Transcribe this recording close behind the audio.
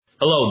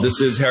Hello, this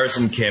is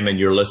Harrison Kim, and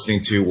you're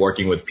listening to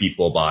Working with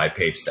People by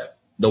PageStep.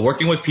 The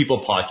Working with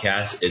People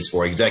podcast is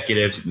for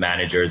executives,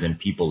 managers, and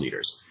people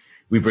leaders.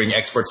 We bring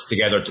experts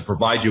together to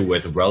provide you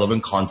with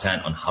relevant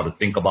content on how to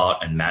think about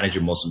and manage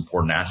your most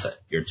important asset,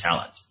 your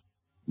talent.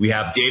 We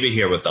have David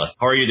here with us.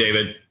 How are you,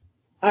 David?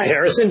 Hi,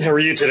 Harrison. How are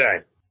you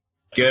today?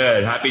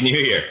 Good. Happy New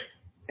Year.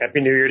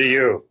 Happy New Year to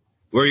you.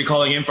 Where are you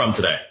calling in from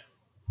today?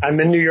 I'm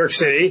in New York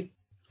City.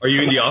 Are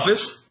you in the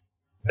office?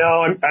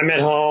 No, I'm at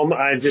home.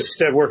 I'm just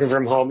working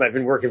from home. I've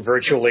been working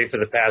virtually for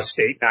the past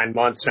 8-9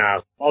 months now,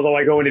 although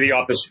I go into the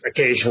office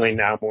occasionally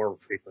now, more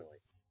frequently.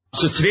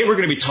 So today we're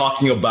going to be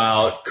talking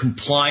about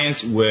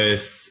compliance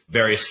with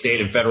various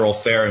state and federal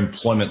fair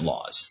employment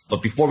laws.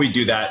 But before we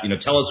do that,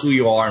 tell us who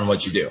you are and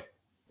what you do.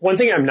 One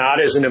thing I'm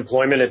not is an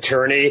employment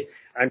attorney.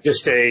 I'm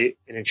just an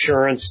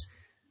insurance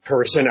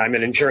person. I'm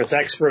an insurance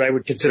expert. I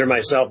would consider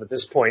myself at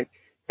this point,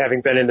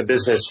 having been in the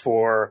business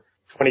for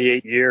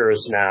 28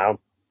 years now.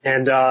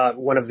 And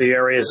one of the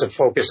areas of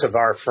focus of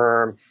our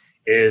firm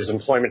is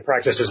employment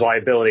practices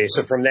liability.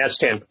 So from that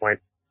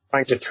standpoint,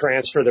 trying to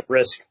transfer the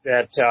risk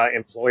that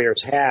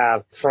employers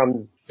have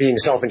from being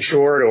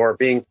self-insured or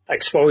being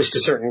exposed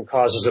to certain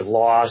causes of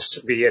loss,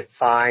 be it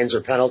fines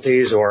or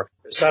penalties or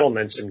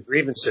settlements and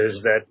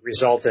grievances that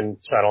result in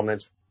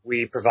settlements,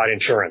 we provide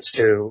insurance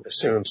to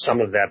assume some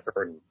of that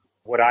burden.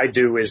 What I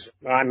do is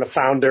I'm a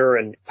founder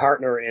and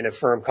partner in a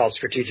firm called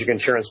Strategic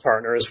Insurance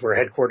Partners. We're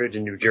headquartered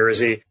in New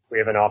Jersey. We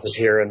have an office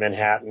here in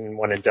Manhattan,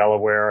 one in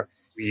Delaware.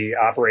 We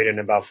operate in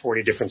about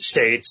 40 different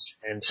states,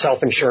 and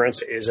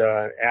self-insurance is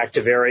an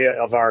active area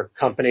of our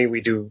company.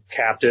 We do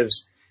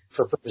captives.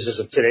 For purposes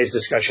of today's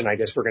discussion, I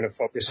guess we're going to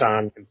focus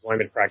on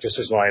employment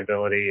practices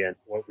liability and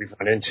what we've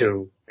run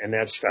into in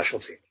that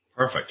specialty.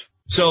 Perfect.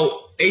 So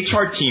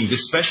HR teams,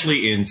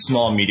 especially in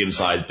small and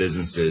medium-sized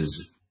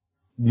businesses,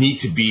 need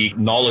to be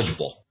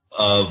knowledgeable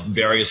of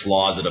various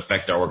laws that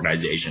affect their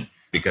organization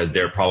because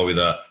they're probably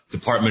the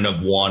department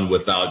of one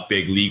without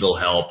big legal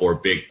help or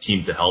big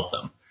team to help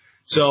them.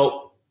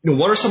 So,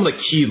 what are some of the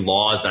key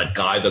laws that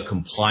guide the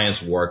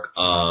compliance work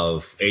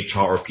of HR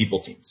or people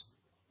teams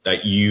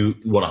that you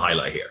want to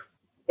highlight here?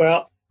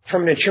 Well,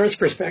 from an insurance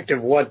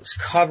perspective, what's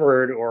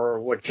covered or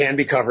what can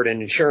be covered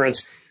in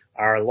insurance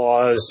are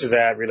laws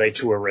that relate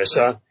to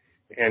ERISA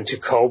and to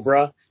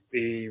COBRA,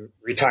 the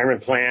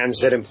retirement plans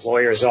that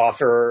employers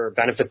offer,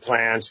 benefit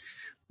plans.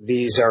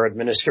 These are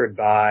administered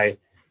by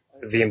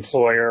the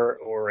employer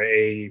or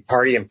a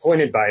party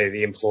appointed by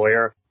the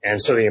employer. And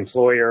so the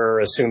employer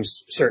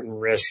assumes certain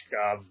risk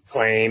of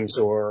claims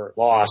or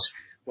loss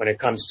when it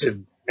comes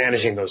to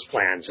managing those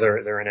plans.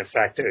 They're in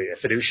effect a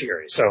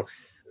fiduciary. So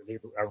the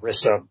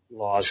ERISA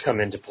laws come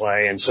into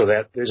play. And so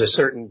that there's a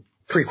certain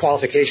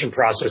pre-qualification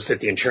process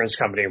that the insurance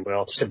company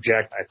will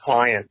subject a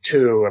client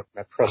to,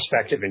 a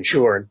prospective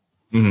insured.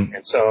 Mm-hmm.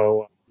 And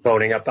so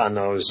voting up on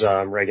those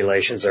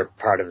regulations are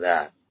part of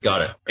that.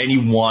 Got it.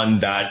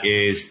 Anyone that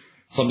is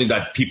something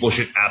that people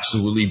should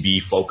absolutely be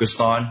focused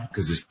on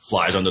because it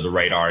flies under the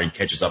radar and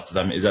catches up to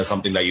them? Is that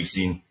something that you've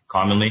seen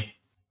commonly?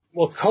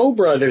 Well,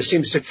 COBRA there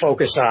seems to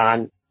focus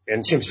on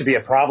and seems to be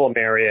a problem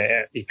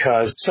area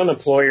because some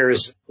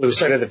employers lose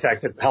sight of the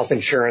fact that health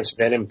insurance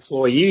and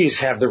employees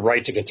have the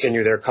right to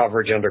continue their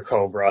coverage under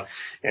COBRA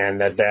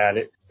and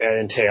that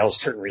entails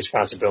certain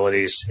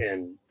responsibilities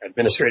and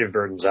administrative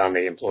burdens on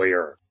the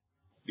employer.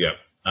 Yeah,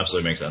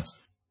 absolutely makes sense.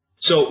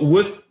 So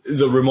with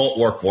the remote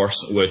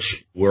workforce,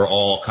 which we're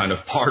all kind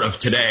of part of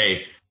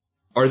today,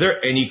 are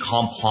there any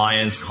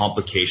compliance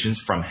complications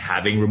from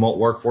having remote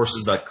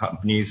workforces that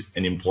companies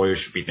and employers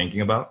should be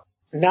thinking about?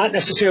 Not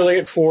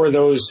necessarily for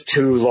those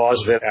two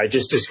laws that I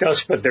just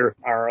discussed, but there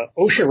are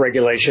OSHA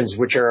regulations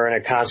which are in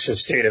a constant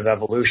state of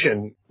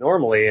evolution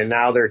normally, and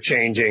now they're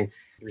changing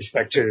with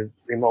respect to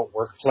remote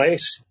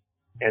workplace.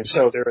 And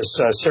so there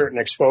is certain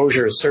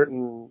exposures,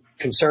 certain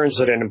concerns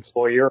that an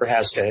employer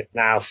has to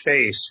now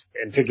face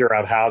and figure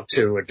out how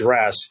to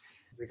address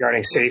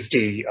regarding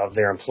safety of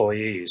their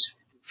employees.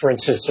 For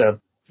instance,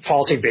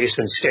 faulty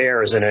basement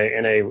stairs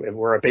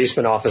where a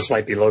basement office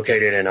might be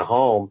located in a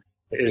home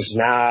is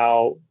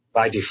now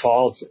by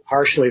default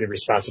partially the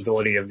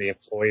responsibility of the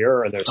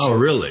employer. And there's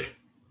really?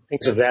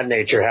 Things of that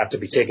nature have to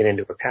be taken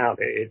into account.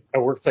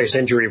 A workplace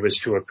injury was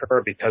to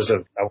occur because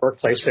of a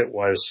workplace that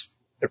was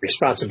the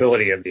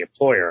responsibility of the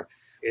employer.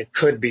 It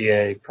could be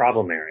a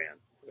problem area.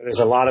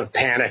 There's a lot of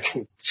panic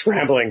and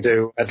scrambling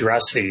to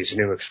address these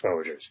new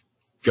exposures.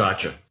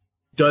 Gotcha.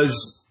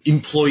 Does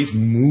employees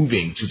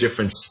moving to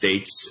different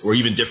states or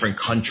even different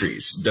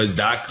countries, does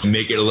that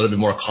make it a little bit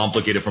more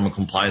complicated from a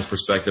compliance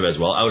perspective as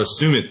well? I would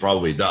assume it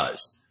probably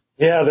does.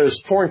 Yeah, there's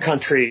foreign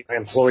country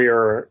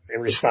employer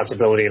and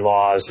responsibility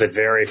laws that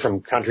vary from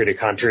country to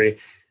country.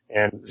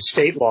 And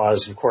state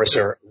laws, of course,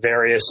 are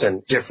various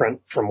and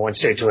different from one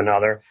state to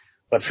another.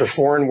 But for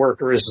foreign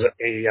workers,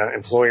 a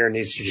employer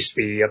needs to just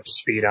be up to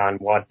speed on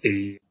what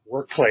the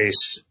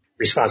workplace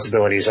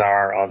responsibilities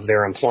are of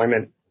their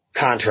employment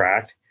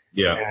contract.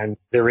 Yeah. And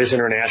there is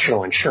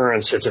international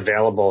insurance that's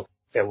available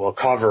that will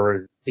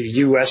cover the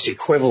U.S.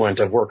 equivalent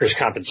of workers'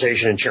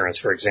 compensation insurance,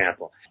 for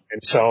example.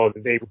 And so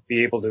they would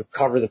be able to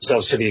cover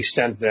themselves to the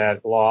extent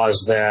that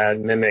laws that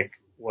mimic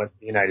what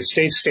the United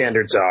States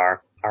standards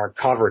are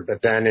covered.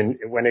 But then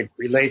when it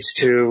relates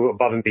to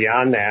above and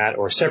beyond that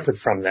or separate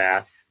from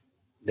that,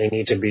 they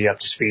need to be up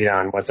to speed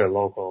on what their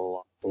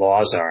local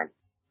laws are.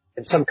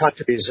 In some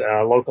countries,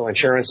 local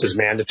insurance is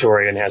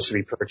mandatory and has to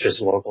be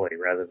purchased locally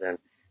rather than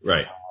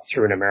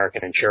through an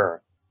American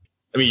insurer.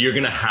 I mean, you're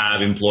going to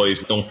have employees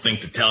who don't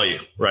think to tell you,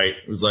 right?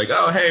 It's like,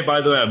 oh, hey,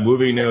 by the way, I'm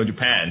moving to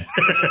Japan.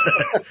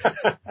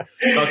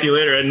 Talk to you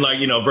later. And like,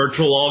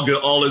 virtual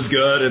all is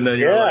good. And then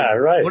you're like,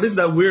 right. What is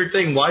that weird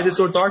thing? Why is it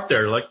so dark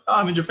there? Like, oh,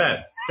 I'm in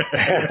Japan.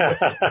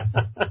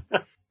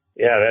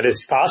 Yeah, that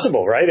is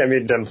possible, right? I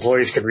mean, the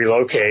employees could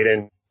relocate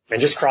and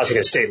just crossing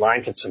a state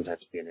line can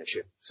sometimes be an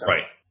issue. So.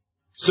 Right.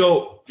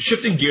 So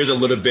shifting gears a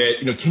little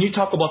bit, can you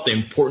talk about the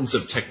importance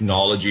of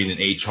technology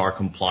in HR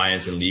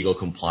compliance and legal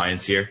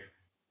compliance here?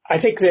 I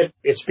think that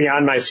it's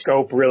beyond my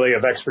scope really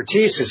of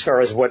expertise as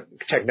far as what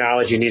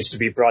technology needs to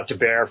be brought to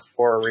bear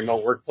for a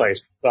remote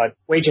workplace. But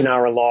wage and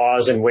hour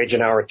laws and wage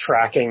and hour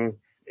tracking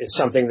is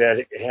something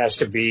that has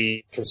to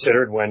be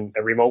considered when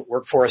a remote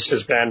workforce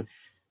has been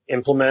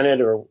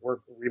implemented or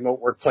remote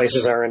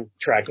workplaces are in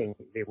tracking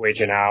the wage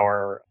and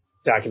hour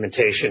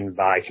documentation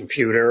by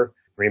computer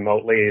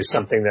remotely is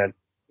something that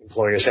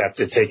employers have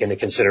to take into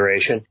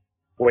consideration.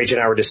 Wage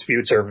and hour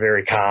disputes are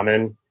very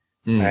common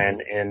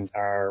and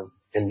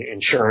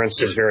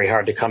insurance is very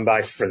hard to come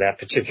by for that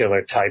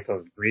particular type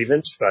of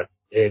grievance, but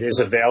it is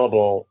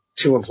available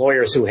to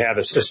employers who have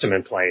a system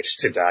in place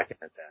to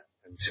document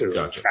that and to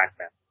track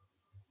that.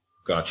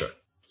 Gotcha.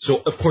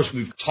 So, of course,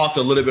 we've talked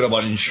a little bit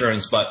about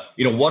insurance, but,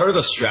 what are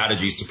the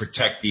strategies to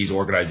protect these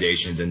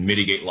organizations and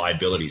mitigate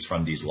liabilities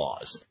from these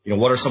laws?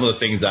 What are some of the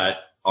things that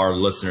our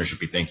listeners should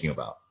be thinking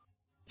about?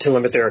 To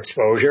limit their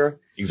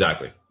exposure?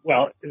 Exactly.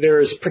 Well,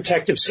 there's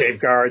protective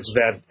safeguards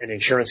that an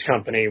insurance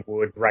company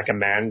would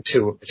recommend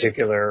to a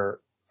particular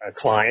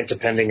client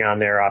depending on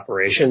their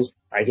operations.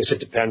 I guess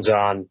it depends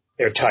on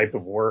their type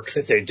of work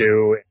that they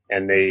do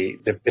and the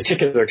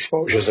particular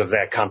exposures of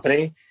that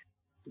company.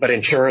 But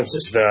insurance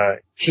is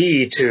the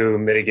key to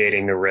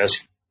mitigating the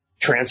risk,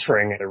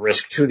 transferring the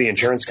risk to the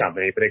insurance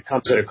company, but it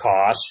comes at a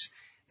cost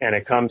and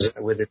it comes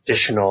with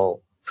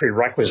additional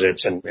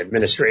prerequisites and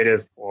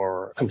administrative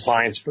or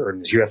compliance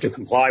burdens. You have to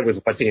comply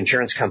with what the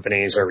insurance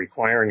companies are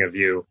requiring of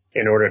you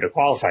in order to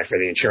qualify for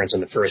the insurance in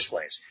the first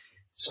place.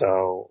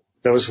 So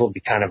those will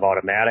be kind of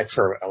automatic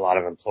for a lot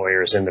of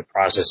employers in the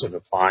process of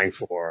applying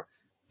for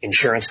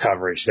insurance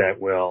coverage that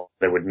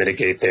would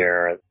mitigate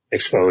their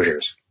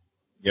exposures.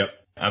 Yep,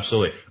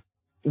 absolutely.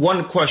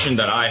 One question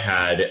that I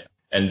had,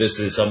 and this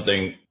is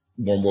something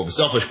more of a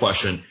selfish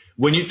question,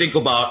 when you think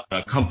about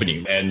a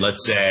company, and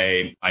let's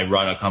say I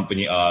run a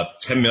company of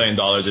 $10 million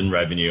in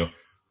revenue,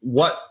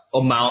 what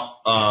amount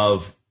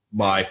of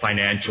my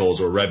financials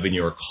or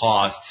revenue or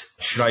cost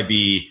should I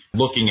be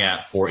looking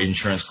at for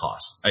insurance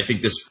costs? I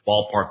think this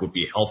ballpark would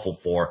be helpful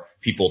for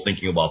people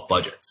thinking about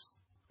budgets.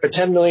 A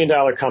 $10 million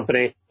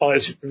company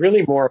is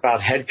really more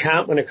about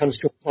headcount when it comes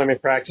to employment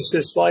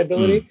practices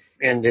liability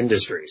and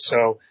industry.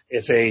 So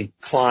if a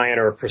client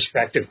or a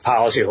prospective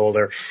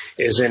policyholder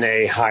is in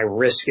a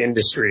high-risk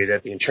industry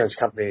that the insurance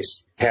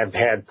companies have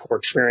had poor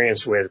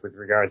experience with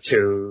regard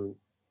to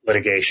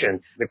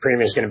litigation, the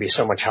premium is going to be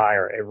so much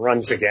higher. It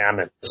runs the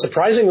gamut.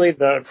 Surprisingly,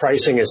 the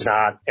pricing is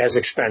not as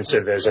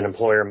expensive as an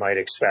employer might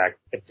expect.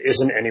 It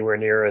isn't anywhere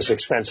near as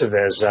expensive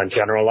as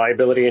general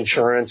liability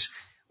insurance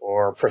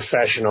or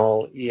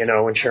professional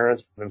E&O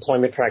insurance.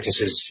 Employment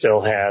practices still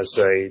has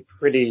a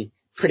pretty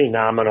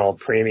nominal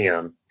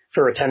premium.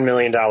 For a $10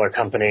 million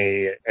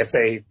company, if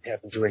they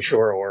happen to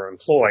insure or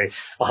employ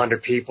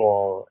 100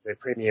 people, the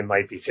premium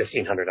might be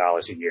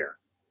 $1,500 a year.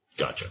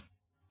 Gotcha.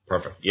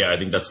 Perfect. Yeah, I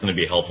think that's going to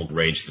be a helpful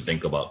range to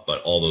think about.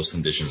 But all those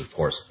conditions, of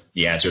course,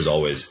 the answer is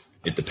always,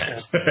 it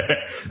depends.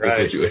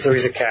 Right. There's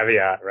always a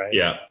caveat, right?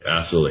 Yeah,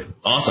 absolutely.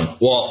 Awesome.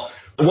 Well,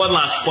 one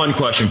last fun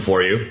question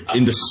for you.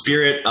 In the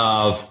spirit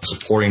of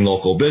supporting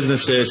local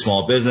businesses,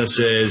 small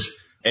businesses,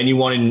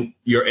 anyone in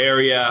your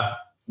area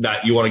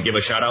that you want to give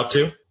a shout out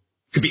to?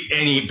 Could be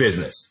any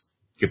business.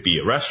 Could be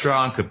a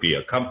restaurant, could be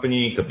a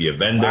company, could be a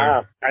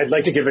vendor. I'd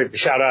like to give a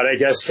shout out, I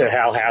guess, to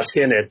Hal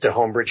Haskin at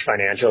Homebridge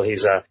Financial.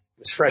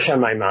 It's fresh on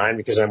my mind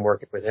because I'm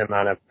working with him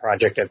on a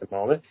project at the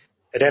moment.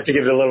 I'd have to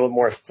give it a little bit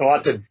more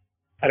thought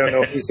I don't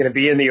know if he's going to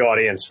be in the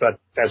audience, but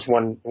that's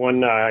one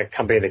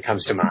company that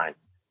comes to mind.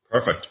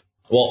 Perfect.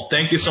 Well,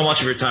 thank you so much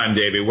for your time,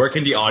 David. Where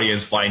can the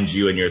audience find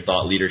you and your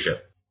thought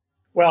leadership?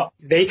 Well,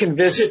 they can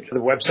visit the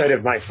website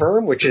of my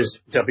firm, which is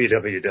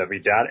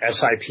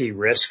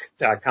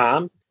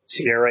www.siprisk.com,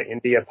 Sierra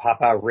India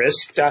Papa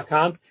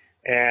Risk.com,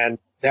 and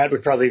that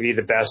would probably be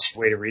the best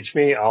way to reach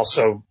me.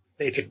 Also,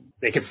 they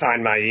could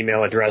find my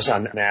email address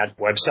on that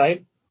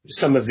website.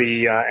 Some of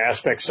the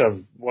aspects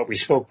of what we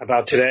spoke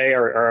about today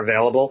are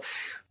available.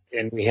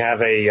 And we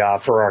have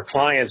for our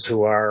clients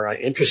who are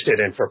interested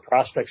and for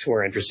prospects who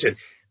are interested,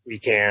 we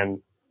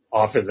can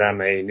offer them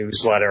a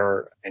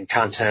newsletter and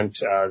content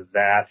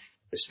that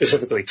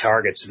specifically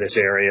targets this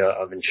area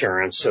of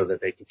insurance so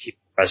that they can keep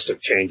abreast of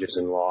changes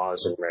in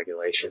laws and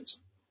regulations.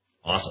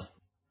 Awesome.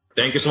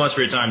 Thank you so much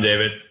for your time,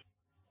 David.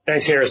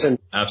 Thanks, Harrison.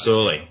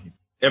 Absolutely.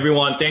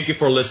 Everyone, thank you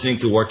for listening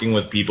to Working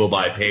with People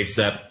by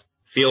PaveStep.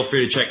 Feel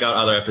free to check out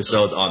other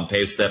episodes on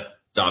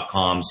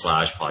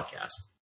pavestep.com/podcast.